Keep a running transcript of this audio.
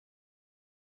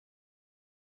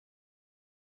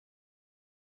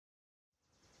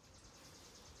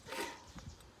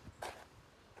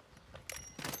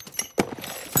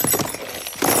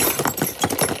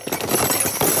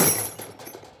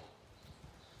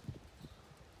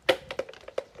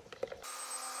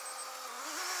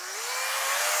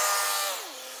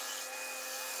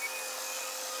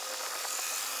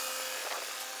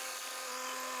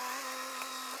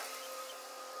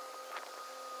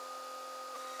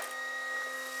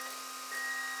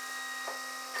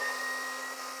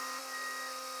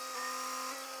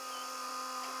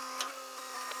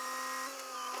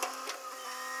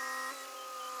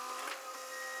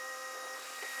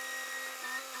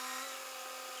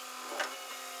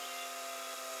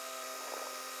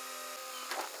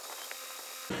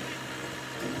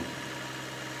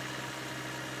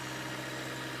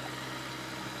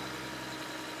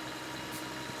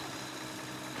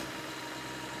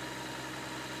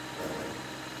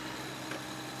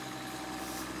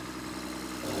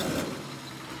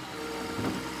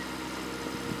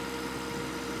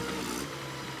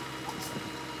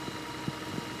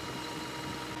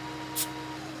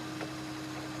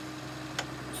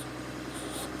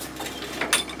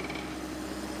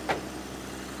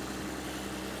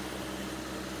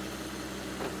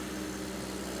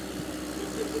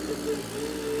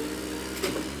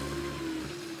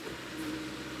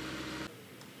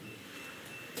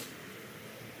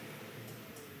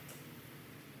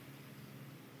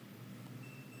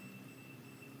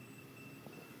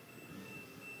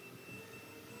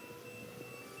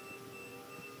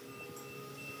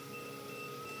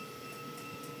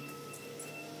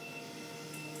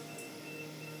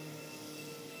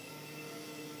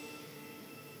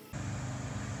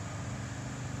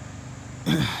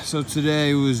So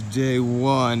today was day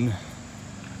one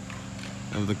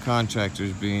of the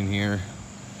contractors being here.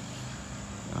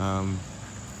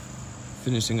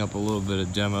 Finishing up a little bit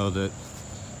of demo that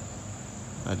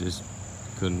I just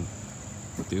couldn't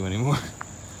do anymore.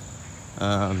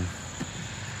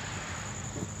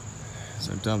 It's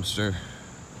our dumpster.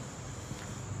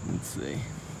 Let's see.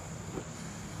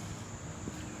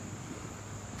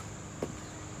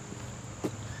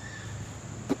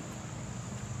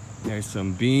 There's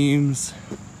some beams,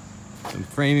 some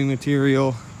framing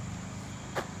material.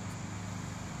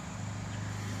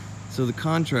 So the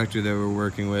contractor that we're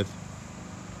working with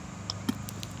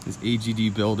is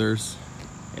AJD Builders.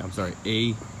 Yeah, I'm sorry,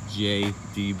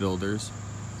 AJD Builders.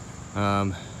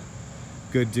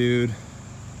 Good dude.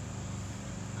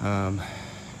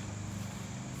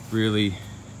 Really,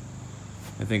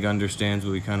 I think understands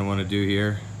what we kind of want to do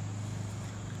here.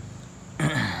 All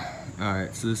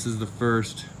right, so this is the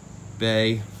first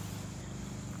bay.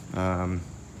 I'm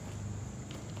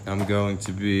going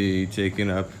to be taking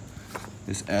up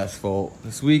this asphalt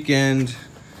this weekend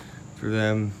for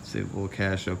them. Save a little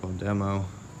cash up on demo.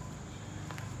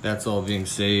 That's all being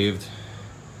saved.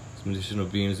 Some additional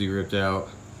beams we ripped out.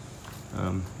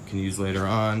 Can use later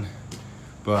on,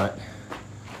 but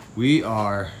we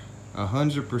are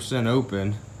 100%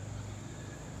 open,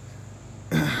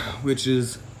 which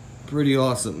is pretty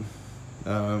awesome.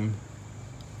 I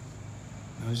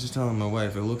was just telling my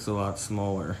wife it looks a lot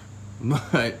smaller,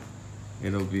 but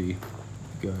it'll be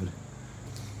good.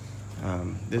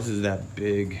 This is that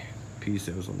big piece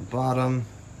that was on the bottom.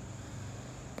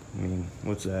 I mean,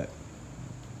 what's that?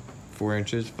 4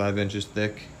 inches, 5 inches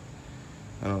thick.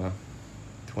 I don't know,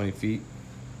 20 feet,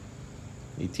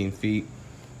 18 feet.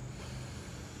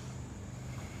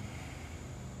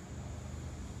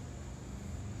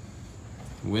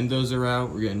 Windows are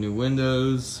out, we're getting new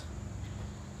windows.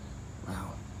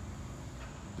 Wow.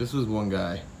 This was one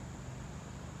guy,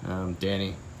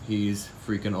 Danny. He's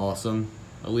freaking awesome.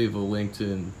 I'll leave a link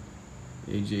to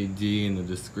AJD in the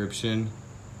description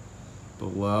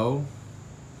below.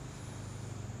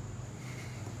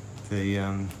 They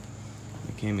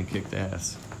came and kicked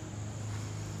ass.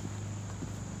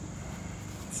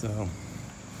 So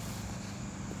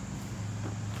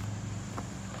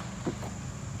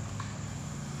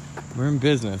we're in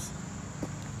business.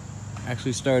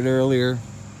 Actually started earlier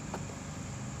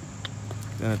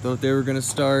than I thought they were gonna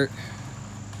start.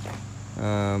 I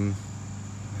don't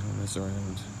mess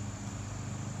around.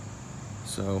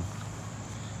 So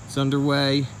it's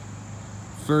underway.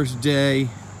 First day,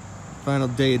 final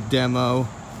day of demo.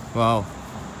 Well,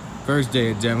 first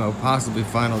day of demo, possibly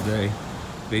final day,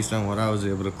 based on what I was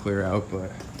able to clear out,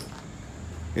 but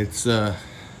it's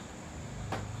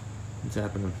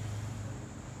happening.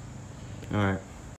 All right.